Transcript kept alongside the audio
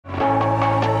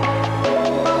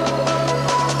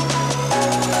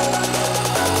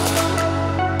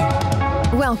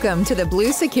Welcome to the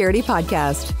Blue Security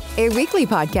Podcast, a weekly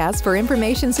podcast for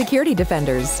information security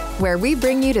defenders, where we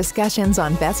bring you discussions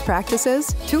on best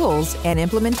practices, tools, and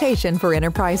implementation for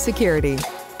enterprise security.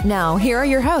 Now, here are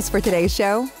your hosts for today's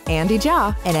show, Andy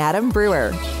Jha and Adam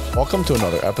Brewer. Welcome to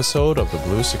another episode of the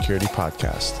Blue Security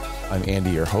Podcast. I'm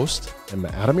Andy, your host. And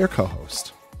Adam, your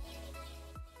co-host.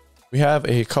 We have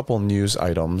a couple news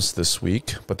items this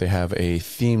week, but they have a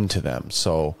theme to them.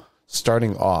 So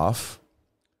starting off,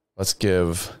 let's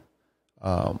give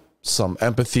some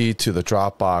empathy to the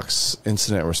Dropbox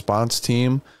incident response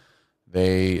team.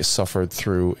 They suffered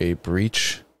through a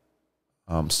breach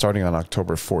starting on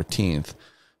October 14th.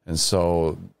 And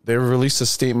so they released a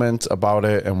statement about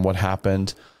it and what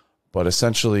happened. But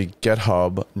essentially,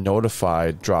 GitHub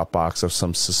notified Dropbox of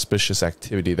some suspicious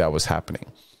activity that was happening.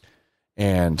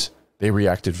 And they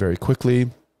reacted very quickly.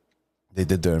 They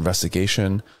did their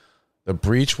investigation. The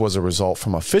breach was a result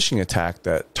from a phishing attack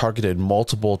that targeted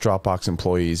multiple Dropbox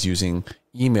employees using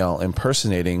email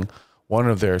impersonating one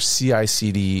of their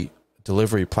CI/CD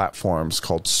delivery platforms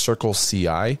called Circle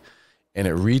CI, and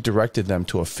it redirected them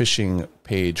to a phishing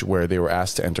page where they were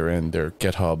asked to enter in their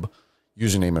GitHub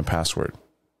username and password.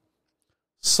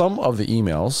 Some of the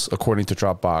emails, according to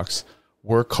Dropbox,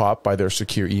 were caught by their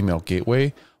secure email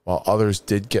gateway, while others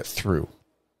did get through.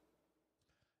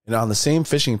 And on the same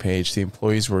phishing page, the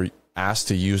employees were asked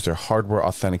to use their hardware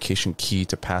authentication key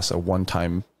to pass a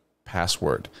one-time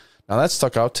password. Now that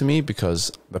stuck out to me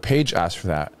because the page asked for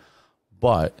that,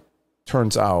 but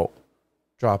turns out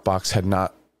Dropbox had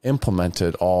not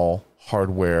implemented all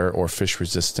hardware or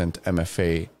phish-resistant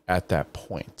MFA at that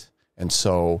point. And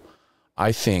so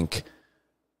I think,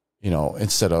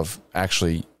 instead of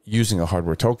actually using a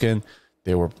hardware token,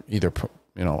 they were either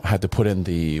had to put in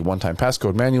the one-time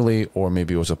passcode manually, or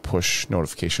maybe it was a push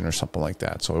notification or something like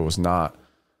that. So it was not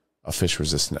a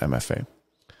phish-resistant MFA.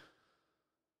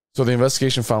 So the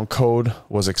investigation found code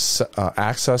was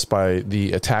accessed by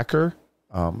the attacker,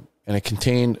 and it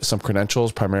contained some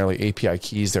credentials, primarily API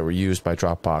keys that were used by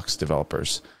Dropbox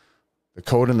developers. The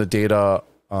code and the data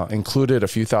included a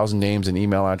few thousand names and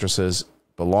email addresses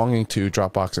belonging to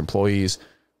Dropbox employees,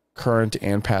 current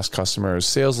and past customers,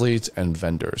 sales leads, and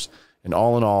vendors. And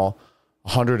all in all,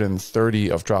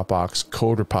 130 of Dropbox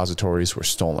code repositories were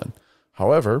stolen.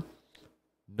 However,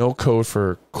 no code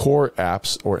for core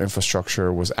apps or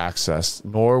infrastructure was accessed,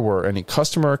 nor were any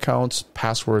customer accounts,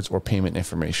 passwords, or payment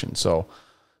information. So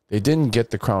they didn't get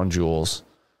the crown jewels.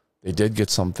 They did get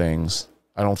some things.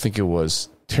 I don't think it was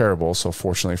terrible. So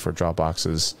fortunately for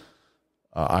Dropbox's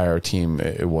IR team,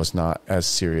 it was not as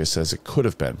serious as it could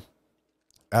have been.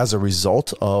 As a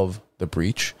result of the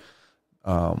breach,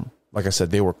 like I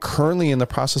said, they were currently in the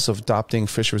process of adopting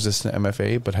phish-resistant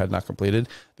MFA, but had not completed.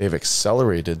 They've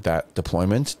accelerated that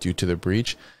deployment due to the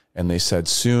breach, and they said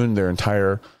soon their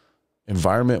entire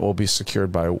environment will be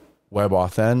secured by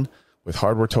WebAuthn with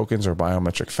hardware tokens or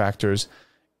biometric factors,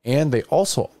 and they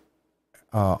also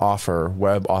offer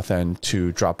WebAuthn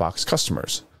to Dropbox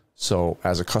customers. So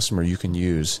as a customer, you can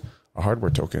use a hardware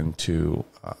token to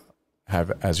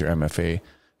have as your MFA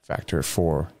factor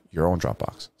for your own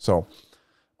Dropbox. So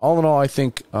all in all, I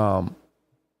think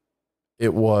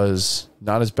it was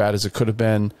not as bad as it could have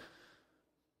been.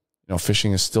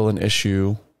 Phishing is still an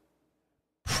issue.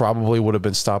 Probably would have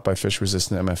been stopped by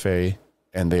phish-resistant MFA,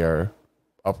 and they are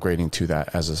upgrading to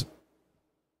that as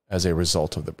a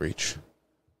result of the breach.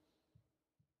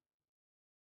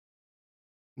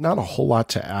 Not a whole lot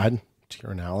to add to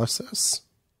your analysis.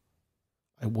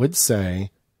 I would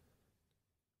say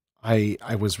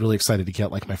I was really excited to get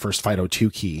my first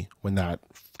FIDO2 key when that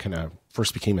kind of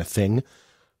first became a thing.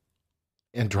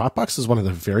 And Dropbox is one of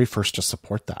the very first to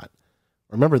support that.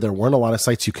 Remember, there weren't a lot of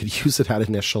sites you could use it at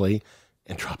initially,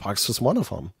 and Dropbox was one of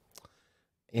them.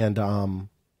 And,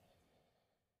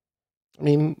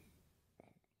 then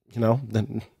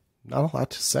not a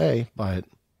lot to say, but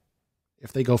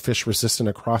if they go phish resistant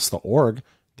across the org,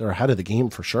 they're ahead of the game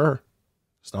for sure.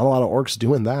 There's not a lot of orgs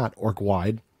doing that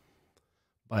org-wide.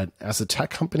 But as a tech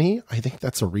company, I think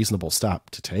that's a reasonable step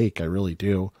to take. I really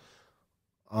do.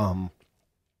 And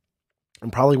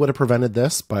probably would have prevented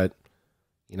this, but,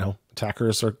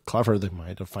 attackers are clever. They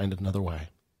might have found another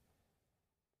way.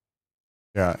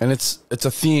 Yeah, and it's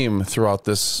a theme throughout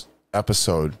this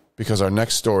episode because our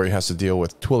next story has to deal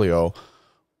with Twilio.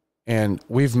 And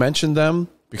we've mentioned them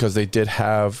because they did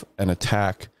have an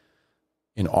attack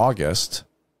in August.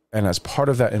 And as part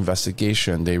of that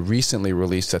investigation, they recently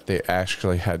released that they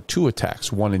actually had two attacks,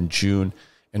 one in June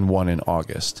and one in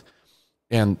August.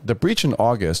 And the breach in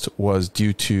August was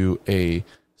due to a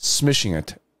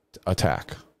smishing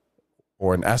attack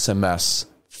or an SMS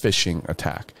phishing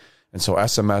attack. And so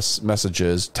SMS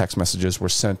messages, text messages were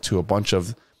sent to a bunch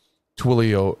of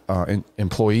Twilio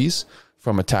employees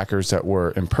from attackers that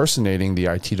were impersonating the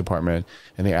IT department,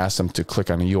 and they asked them to click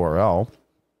on a URL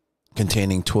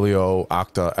containing Twilio,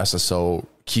 Okta, SSO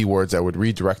keywords that would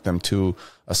redirect them to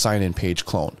a sign-in page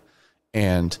clone.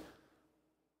 And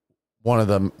one of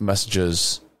the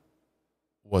messages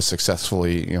was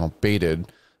successfully,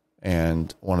 baited,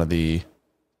 and one of the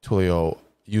Twilio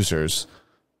users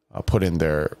put in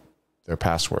their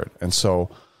password. And so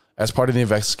as part of the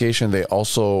investigation, they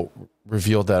also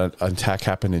revealed that an attack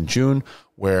happened in June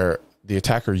where the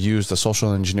attacker used a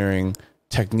social engineering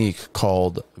technique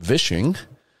called phishing,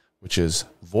 which is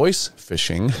voice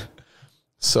phishing.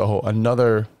 So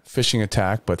another phishing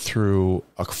attack, but through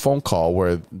a phone call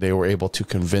where they were able to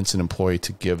convince an employee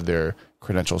to give their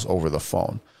credentials over the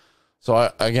phone.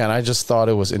 So I just thought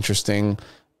it was interesting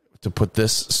to put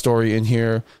this story in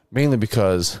here, mainly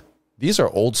because these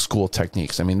are old school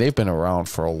techniques. I mean, they've been around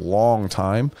for a long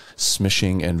time,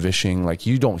 smishing and vishing. Like,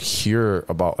 you don't hear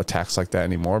about attacks like that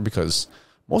anymore because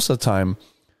most of the time,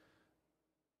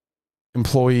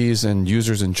 employees and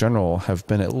users in general have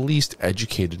been at least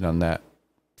educated on that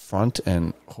front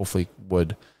and hopefully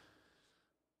would,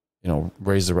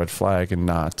 raise the red flag and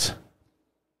not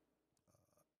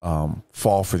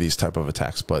fall for these type of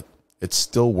attacks. But it's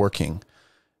still working.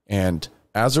 And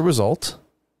as a result,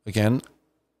 again,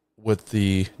 with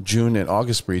the June and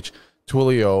August breach,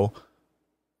 Twilio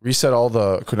reset all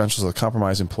the credentials of the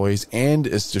compromised employees and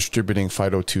is distributing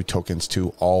FIDO2 tokens to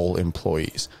all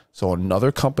employees. So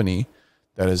another company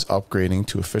that is upgrading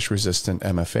to a phish-resistant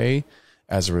MFA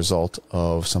as a result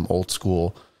of some old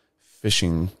school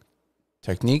phishing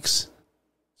techniques.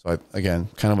 So again,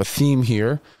 kind of a theme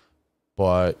here,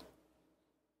 but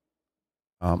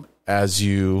as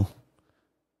you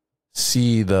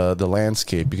see the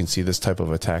landscape, you can see this type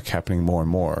of attack happening more and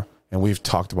more. And we've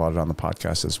talked about it on the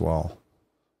podcast as well.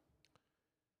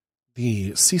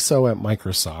 The CISO at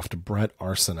Microsoft, Brett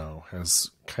Arsenault,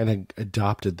 has kind of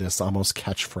adopted this almost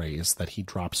catchphrase that he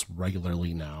drops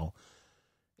regularly now.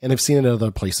 And I've seen it in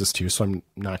other places too, so I'm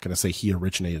not going to say he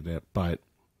originated it, but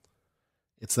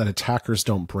it's that attackers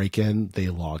don't break in, they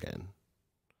log in.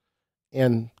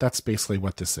 And that's basically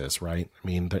what this is, right? I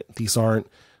mean, these aren't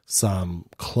some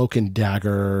cloak and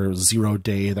dagger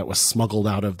 0-day that was smuggled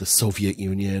out of the Soviet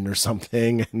Union or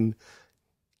something. And,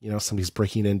 somebody's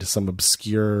breaking into some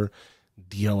obscure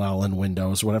DLL in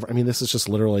Windows or whatever. I mean, this is just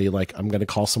literally like, I'm going to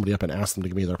call somebody up and ask them to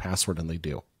give me their password, and they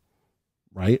do.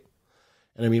 Right?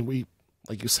 And I mean,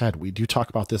 like you said, we do talk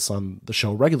about this on the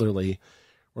show regularly,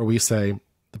 where we say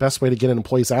the best way to get an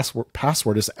employee's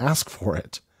password is ask for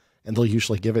it, and they'll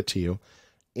usually give it to you.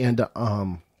 And,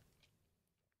 a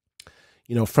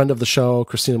friend of the show,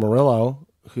 Christina Murillo,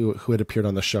 who had appeared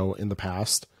on the show in the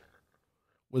past,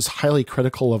 was highly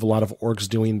critical of a lot of orgs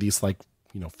doing these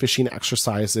phishing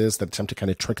exercises that attempt to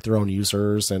kind of trick their own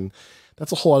users. And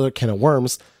that's a whole other can of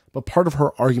worms. But part of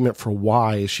her argument for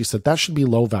why is she said that should be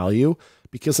low value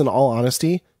because, in all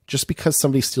honesty, just because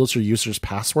somebody steals your user's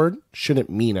password shouldn't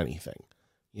mean anything,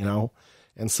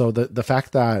 And so the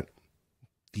fact that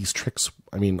these tricks,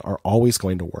 are always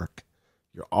going to work.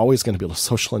 You're always going to be able to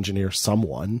social engineer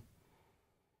someone,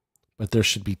 but there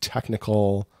should be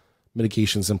technical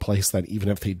mitigations in place that even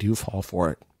if they do fall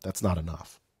for it, that's not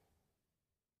enough.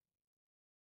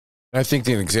 I think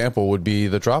the example would be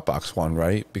the Dropbox one,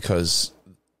 right? Because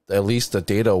at least the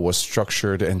data was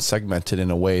structured and segmented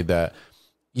in a way that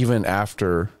even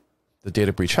after the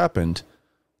data breach happened,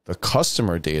 the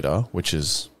customer data, which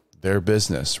is their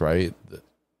business, right?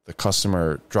 The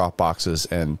customer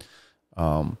Dropboxes and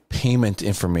payment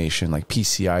information like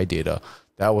PCI data,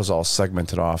 that was all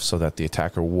segmented off so that the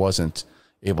attacker wasn't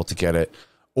able to get it,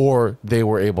 or they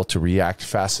were able to react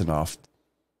fast enough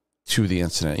to the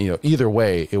incident. Either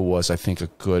way, it was, I think, a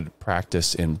good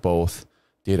practice in both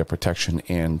data protection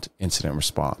and incident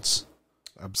response.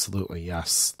 Absolutely,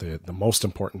 yes. The most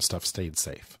important stuff stayed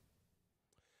safe.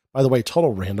 By the way,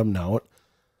 total random note,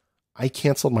 I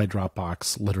canceled my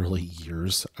Dropbox literally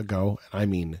years ago, and I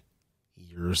mean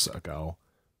years ago,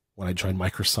 when I joined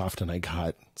Microsoft and I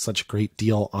got such a great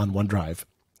deal on OneDrive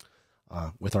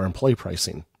with our employee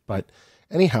pricing. But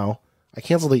anyhow, I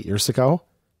canceled it years ago,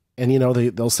 and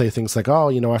they'll say things like,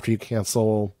 oh, after you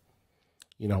cancel,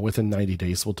 within 90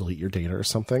 days we'll delete your data or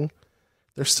something.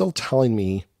 They're still telling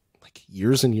me like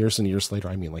years and years and years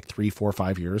later, 3, 4,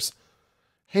 5 years,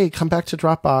 hey, come back to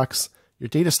Dropbox, your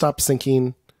data stopped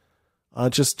syncing.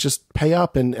 Just pay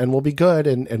up and we'll be good.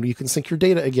 And you can sync your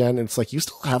data again. And it's like, you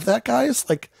still have that, guys?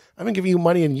 Like, I've been giving you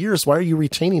money in years. Why are you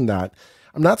retaining that?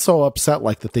 I'm not so upset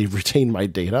that they've retained my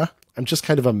data. I'm just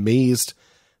kind of amazed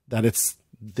that it's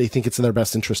they think it's in their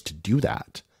best interest to do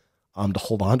that, to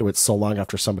hold on to it so long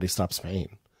after somebody stops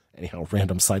paying. Anyhow,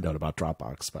 random side note about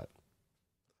Dropbox, but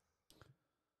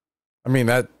I mean,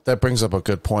 that brings up a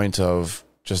good point of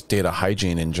just data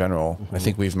hygiene in general. I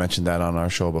think we've mentioned that on our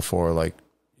show before. Like,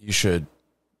 you should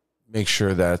make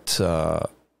sure that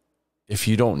if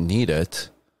you don't need it,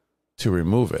 to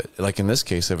remove it. Like in this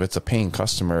case, if it's a paying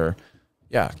customer,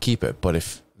 yeah, keep it. But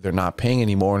if they're not paying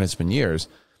anymore and it's been years,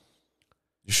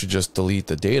 you should just delete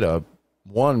the data.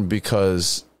 One,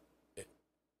 because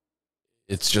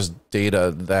it's just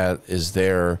data that is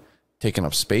there taking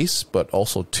up space, but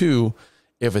also two,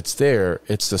 if it's there,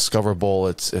 it's discoverable.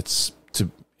 It's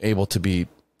able to be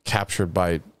captured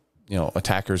by,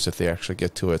 attackers if they actually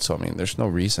get to it. So I mean, there's no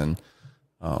reason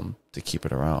to keep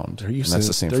it around. They're using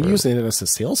it as a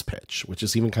sales pitch, which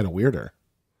is even kind of weirder.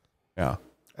 Yeah.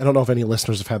 I don't know if any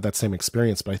listeners have had that same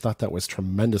experience, but I thought that was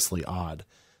tremendously odd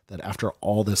that after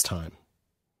all this time.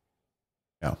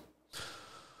 Yeah.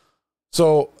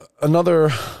 So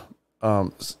another,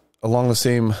 along the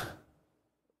same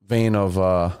vein of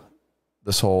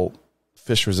this whole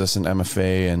phish resistant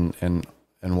MFA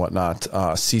and whatnot,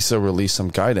 CISA released some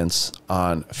guidance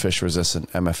on phish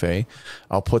resistant MFA.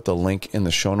 I'll put the link in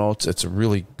the show notes. It's a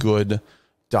really good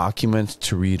document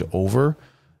to read over.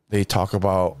 They talk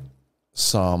about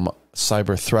some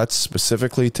cyber threats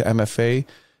specifically to MFA,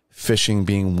 phishing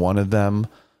being one of them,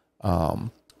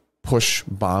 push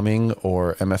bombing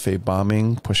or MFA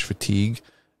bombing, push fatigue,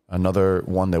 another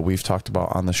one that we've talked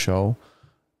about on the show,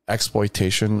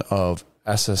 exploitation of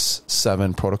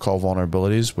SS7 protocol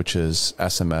vulnerabilities, which is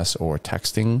SMS or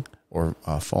texting or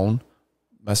phone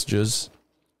messages,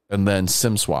 and then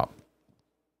SIM swap.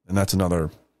 And that's another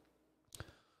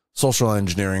social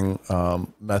engineering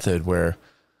method where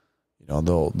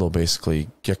they'll basically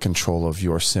get control of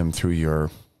your SIM through your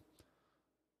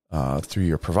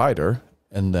provider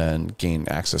and then gain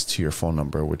access to your phone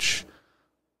number, which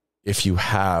if you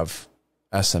have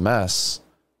SMS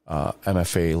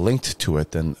MFA linked to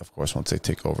it, then of course once they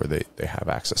take over, they have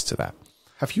access to that.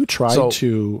 Have you tried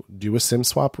to do a SIM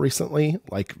swap recently,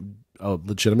 like a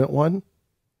legitimate one?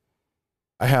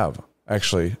 I have,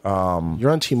 actually.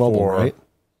 You're on T-Mobile, right?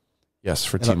 Yes,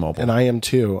 for T-Mobile. And I am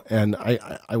too. And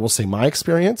I will say my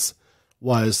experience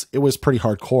was, it was pretty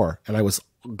hardcore, and I was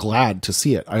glad to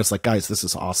see it. I was like, guys, this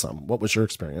is awesome. What was your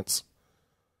experience?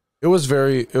 I would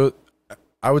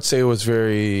say it was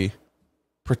very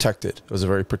protected. It was a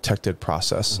very protected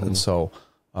process. And so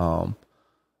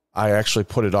I actually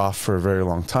put it off for a very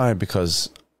long time because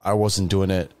I wasn't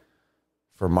doing it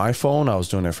for my phone. I was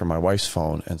doing it for my wife's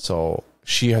phone. And so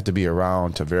she had to be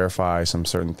around to verify some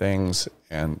certain things.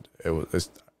 And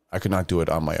I could not do it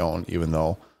on my own, even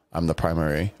though I'm the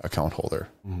primary account holder.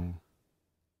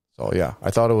 So yeah,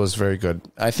 I thought it was very good.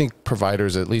 I think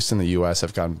providers, at least in the US,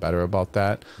 have gotten better about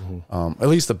that. At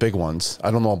least the big ones.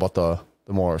 I don't know about the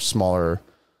more smaller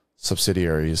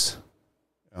subsidiaries,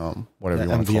 whatever you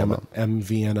want to call them.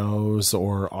 MVNOs,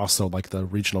 or also like the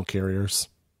regional carriers.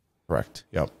 Correct.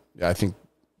 Yep. Yeah, I think,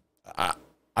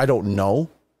 I don't know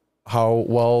how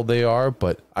well they are,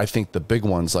 but I think the big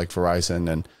ones like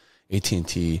Verizon and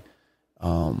AT&T,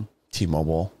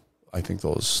 T-Mobile, I think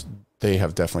they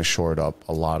have definitely shored up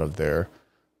a lot of their,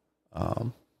 at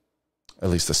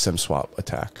least the SIM swap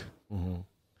attack.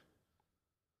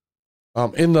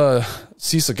 In the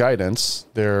CISA guidance,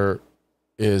 there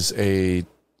is a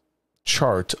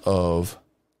chart of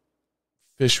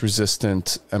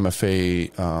phish-resistant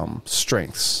MFA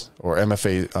strengths, or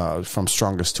MFA from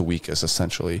strongest to weakest,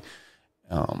 essentially.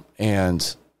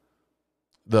 And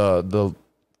the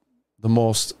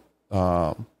most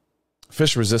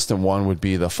phish-resistant one would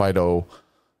be the FIDO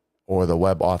or the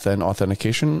web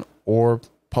authentication or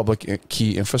public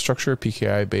key infrastructure,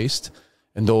 PKI based.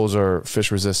 And those are phish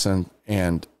resistant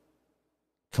and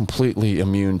completely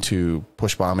immune to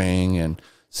push bombing and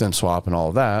SIM swap and all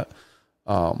of that.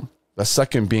 The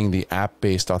second being the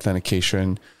app-based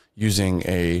authentication using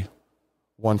a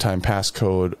one-time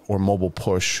passcode or mobile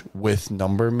push with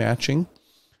number matching,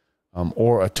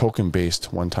 or a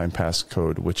token-based one-time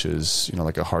passcode, which is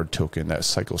like a hard token that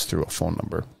cycles through a phone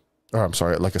number, or I'm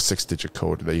sorry, like a 6-digit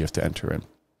code that you have to enter in.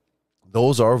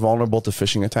 Those are vulnerable to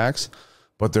phishing attacks,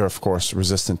 but they're, of course,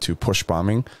 resistant to push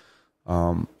bombing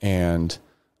and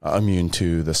immune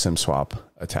to the SIM swap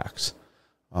attacks.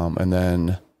 And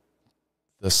then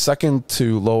the second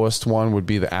to lowest one would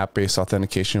be the app-based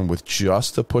authentication with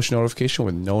just the push notification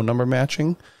with no number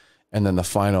matching. And then the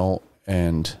final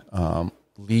and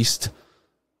least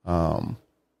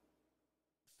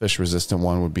phish-resistant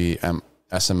one would be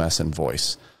SMS and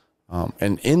voice.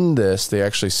 And in this, they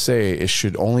actually say it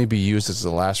should only be used as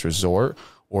a last resort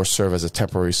or serve as a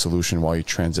temporary solution while you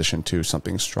transition to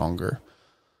something stronger.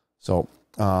 So,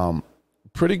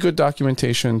 pretty good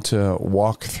documentation to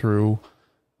walk through.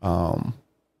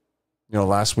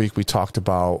 Last week we talked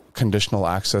about conditional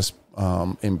access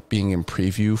being in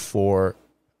preview for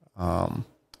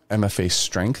MFA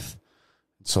strength.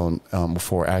 So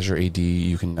for Azure AD,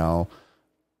 you can now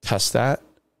test that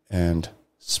and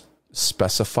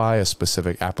specify a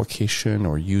specific application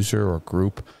or user or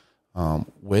group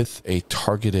with a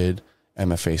targeted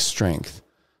MFA strength,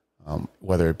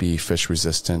 whether it be phish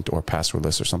resistant or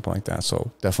passwordless or something like that.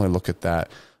 So definitely look at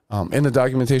that. In the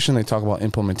documentation, they talk about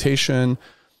implementation,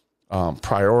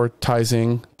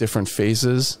 prioritizing different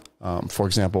phases. For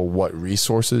example, what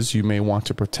resources you may want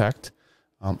to protect,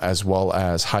 as well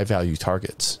as high value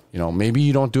targets. Maybe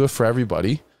you don't do it for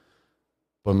everybody,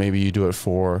 but maybe you do it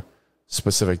for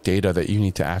specific data that you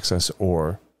need to access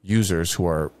or users who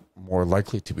are more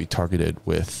likely to be targeted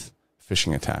with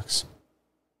phishing attacks.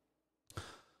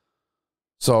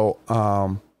 So,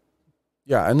 and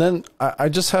then I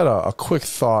just had a quick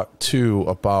thought too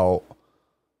about,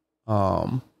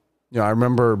 I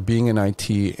remember being in IT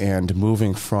and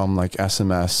moving from like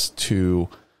SMS to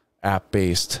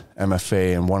app-based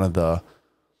MFA, and one of the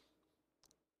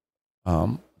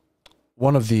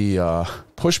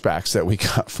pushbacks that we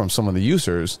got from some of the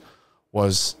users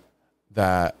was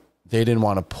that they didn't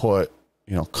want to put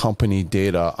company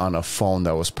data on a phone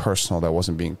that was personal, that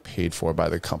wasn't being paid for by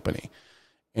the company.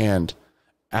 And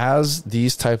as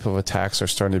these type of attacks are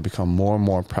starting to become more and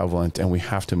more prevalent, and we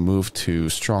have to move to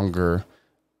stronger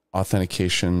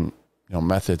authentication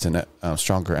methods and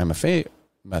stronger MFA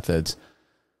methods,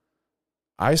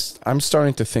 I'm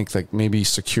starting to think like maybe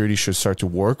security should start to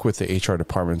work with the HR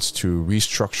departments to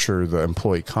restructure the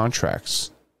employee contracts,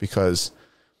 because,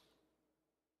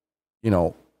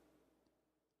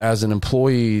 as an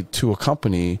employee to a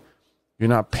company, you're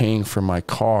not paying for my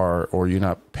car, or you're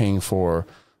not paying for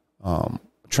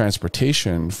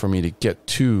transportation for me to get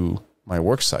to my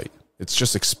work site. It's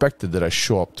just expected that I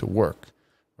show up to work,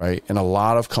 right? And a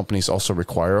lot of companies also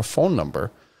require a phone number,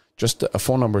 just a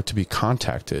phone number to be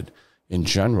contacted in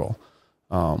general,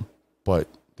 but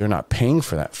they're not paying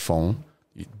for that phone,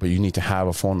 but you need to have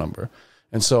a phone number.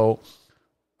 And so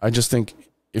I just think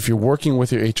if you're working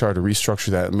with your HR to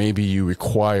restructure that, maybe you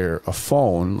require a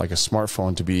phone, like a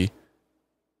smartphone, to be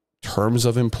terms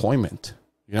of employment.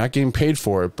 You're not getting paid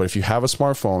for it, but if you have a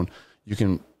smartphone, you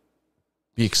can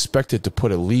be expected to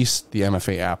put at least the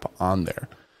MFA app on there.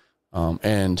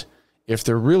 And if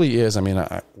there really is,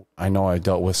 I know I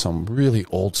dealt with some really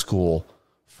old school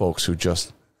folks who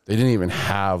they didn't even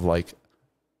have like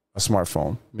a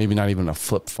smartphone, maybe not even a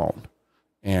flip phone,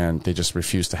 and they just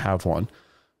refused to have one.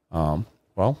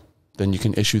 Well, then you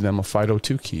can issue them a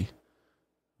FIDO2 key.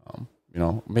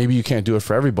 Maybe you can't do it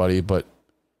for everybody, but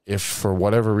if for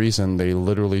whatever reason they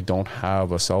literally don't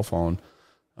have a cell phone,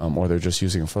 or they're just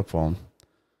using a flip phone,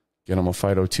 get them a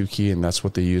FIDO2 key, and that's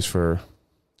what they use for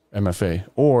MFA.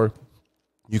 Or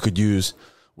you could use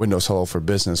Windows Hello for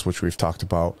Business, which we've talked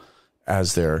about,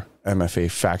 as their MFA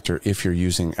factor if you're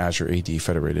using Azure AD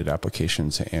federated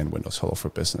applications and Windows Hello for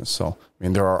Business. So,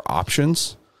 there are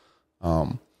options,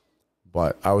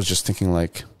 but I was just thinking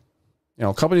like,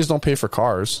 companies don't pay for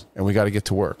cars, and we got to get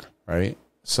to work, right?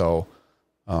 So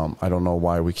I don't know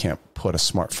why we can't put a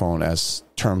smartphone as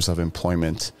terms of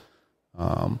employment,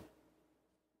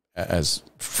 as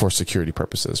for security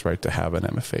purposes, right? To have an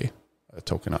MFA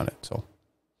token on it. So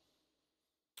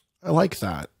I like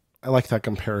that. I like that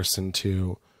comparison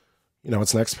to,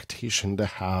 it's an expectation to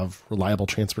have reliable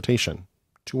transportation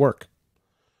to work.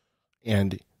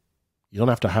 And you don't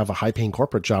have to have a high-paying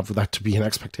corporate job for that to be an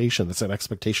expectation. That's an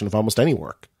expectation of almost any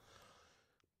work.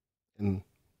 And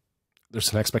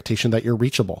there's an expectation that you're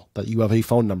reachable, that you have a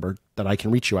phone number that I can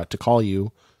reach you at to call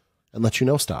you and let you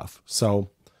know stuff.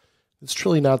 So it's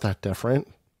truly not that different.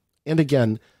 And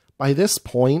again, by this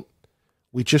point,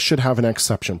 we just should have an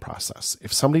exception process.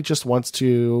 If somebody just wants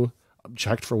to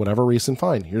object for whatever reason,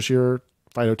 fine. Here's your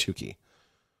FIDO2 key.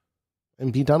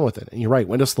 And be done with it. And you're right,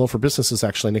 Windows Hello for Business is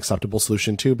actually an acceptable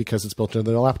solution too, because it's built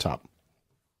into their laptop.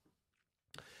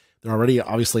 They're already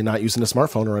obviously not using a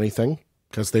smartphone or anything,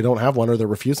 because they don't have one or they're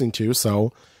refusing to,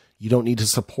 so you don't need to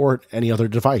support any other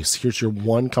device. Here's your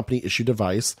one company-issued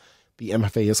device. The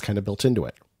MFA is kind of built into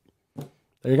it.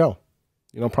 There you go.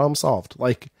 Problem solved.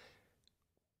 Like,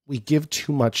 we give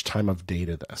too much time of day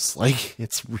to this. Like,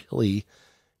 it's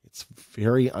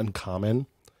very uncommon.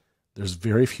 There's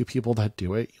very few people that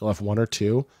do it. You'll have one or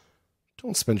two.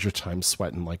 Don't spend your time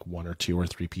sweating like one or two or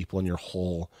three people in your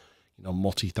whole,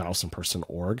 multi-thousand person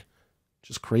org.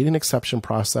 Just create an exception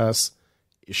process,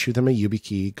 issue them a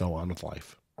YubiKey, go on with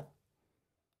life.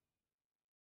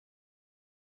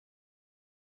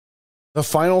 The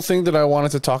final thing that I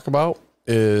wanted to talk about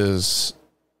is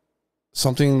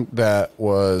something that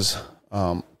was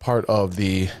part of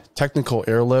the technical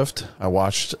airlift. I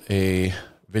watched a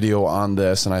video on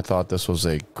this and I thought this was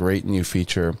a great new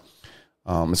feature.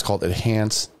 It's called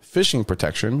Enhanced Phishing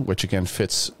Protection, which again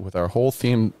fits with our whole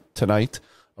theme tonight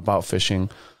about phishing.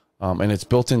 And it's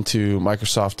built into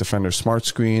Microsoft Defender Smart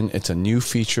Screen. It's a new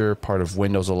feature, part of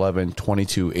Windows 11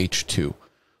 22H2.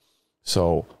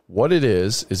 So what it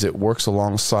is it works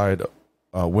alongside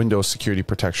Windows security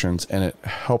protections, and it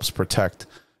helps protect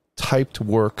typed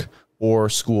work or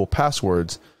school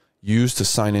passwords used to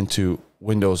sign into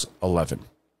Windows 11.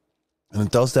 And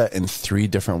it does that in 3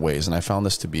 different ways. And I found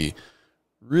this to be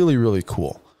really, really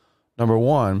cool. Number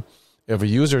one, if a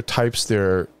user types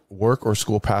their work or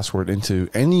school password into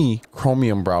any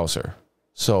Chromium browser,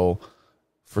 so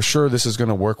for sure this is going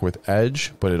to work with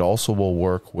Edge, but it also will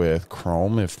work with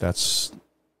Chrome if that's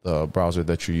the browser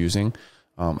that you're using,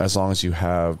 as long as you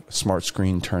have Smart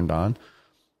Screen turned on.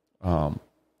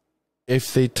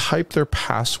 If they type their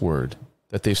password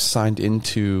that they've signed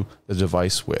into the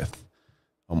device with,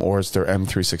 or it's their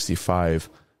M365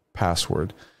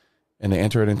 password, and they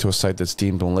enter it into a site that's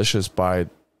deemed malicious by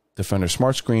Defender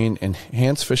Smart Screen,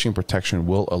 Enhanced Phishing Protection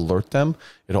will alert them.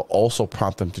 It'll also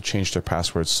prompt them to change their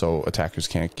passwords so attackers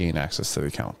can't gain access to the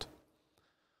account.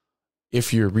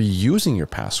 If you're reusing your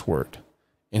password,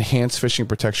 Enhanced Phishing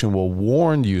Protection will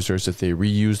warn users if they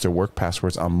reuse their work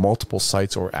passwords on multiple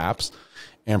sites or apps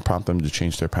and prompt them to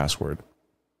change their password.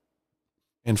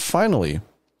 And finally,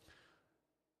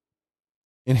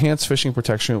 Enhanced Phishing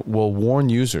Protection will warn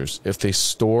users if they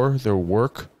store their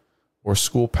work or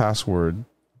school password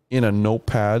in a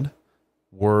Notepad,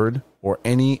 Word, or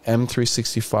any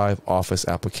M365 Office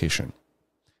application.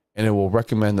 And it will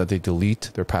recommend that they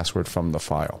delete their password from the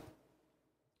file.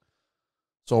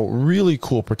 So really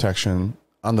cool protection.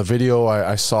 On the video,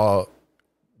 I saw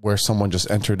where someone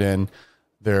just entered in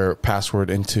their password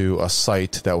into a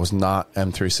site that was not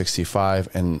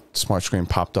M365, and Smart Screen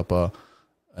popped up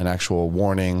an actual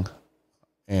warning,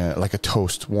 and like a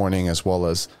toast warning, as well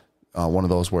as one of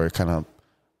those where it kind of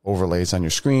overlays on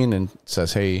your screen and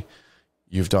says, hey,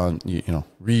 you've done,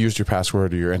 reused your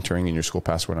password, or you're entering in your school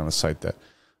password on a site that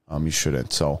you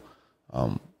shouldn't. So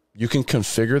you can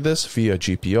configure this via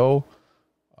GPO.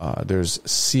 There's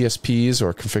CSPs,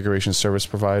 or configuration service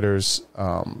providers,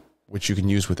 which you can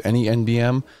use with any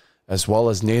NBM, as well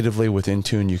as natively with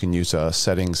Intune, you can use a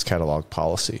settings catalog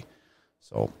policy.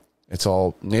 So it's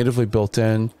all natively built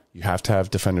in. You have to have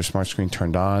Defender Smart Screen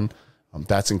turned on.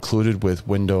 That's included with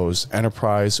Windows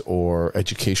Enterprise or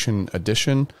Education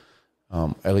Edition,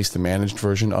 at least the managed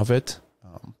version of it.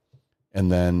 And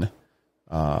then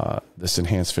this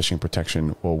Enhanced Phishing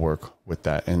Protection will work with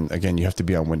that. And again, you have to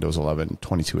be on Windows 11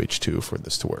 22H2 for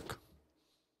this to work.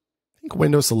 I think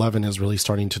Windows 11 is really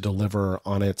starting to deliver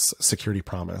on its security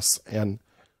promise. And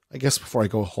I guess before I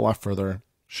go a whole lot further,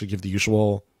 I should give the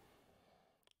usual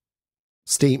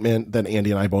statement that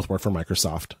Andy and I both work for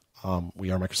Microsoft.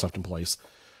 We are Microsoft employees.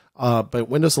 But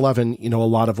Windows 11, a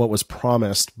lot of what was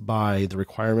promised by the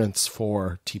requirements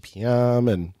for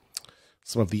TPM and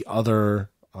some of the other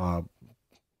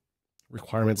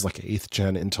requirements like 8th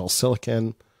gen Intel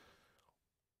Silicon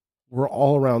were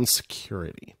all around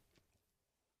security.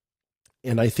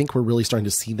 And I think we're really starting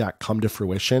to see that come to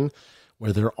fruition,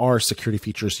 where there are security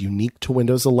features unique to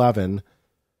Windows 11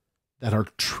 that are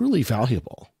truly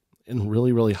valuable and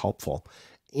really, really helpful.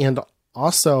 And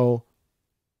also,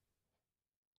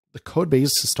 the code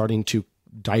base is starting to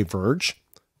diverge,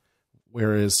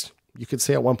 whereas you could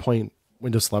say at one point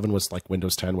Windows 11 was like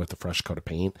Windows 10 with a fresh coat of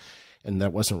paint, and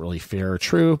that wasn't really fair or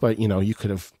true, but you could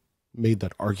have made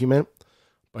that argument.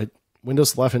 But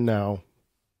Windows 11 now,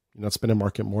 it's been in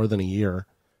market more than a year,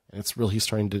 and it's really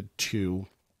starting to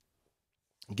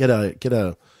get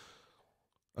a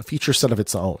feature set of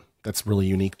its own that's really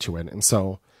unique to it. And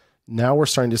so now we're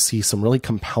starting to see some really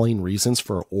compelling reasons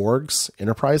for orgs,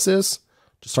 enterprises,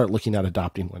 to start looking at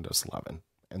adopting Windows 11.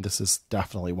 And this is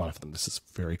definitely one of them. This is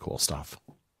very cool stuff.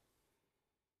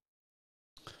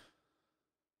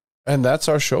 And that's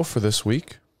our show for this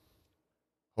week.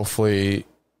 Hopefully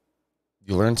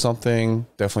you learned something.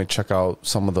 Definitely check out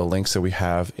some of the links that we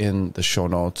have in the show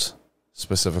notes,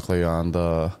 specifically on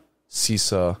the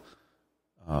CISA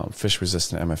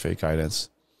phish-resistant MFA guidance.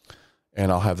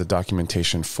 And I'll have the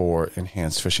documentation for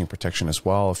Enhanced Phishing Protection as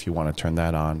well if you want to turn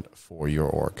that on for your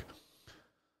org.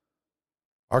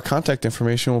 Our contact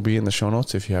information will be in the show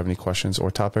notes if you have any questions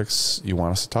or topics you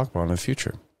want us to talk about in the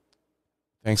future.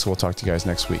 Thanks. We'll talk to you guys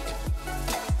next week.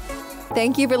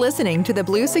 Thank you for listening to the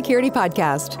Blue Security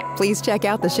Podcast. Please check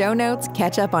out the show notes,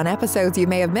 catch up on episodes you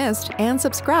may have missed, and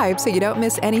subscribe so you don't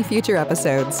miss any future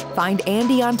episodes. Find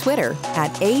Andy on Twitter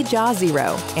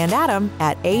 @AJaw0 and Adam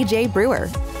 @AJ Brewer.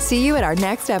 See you at our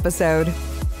next episode.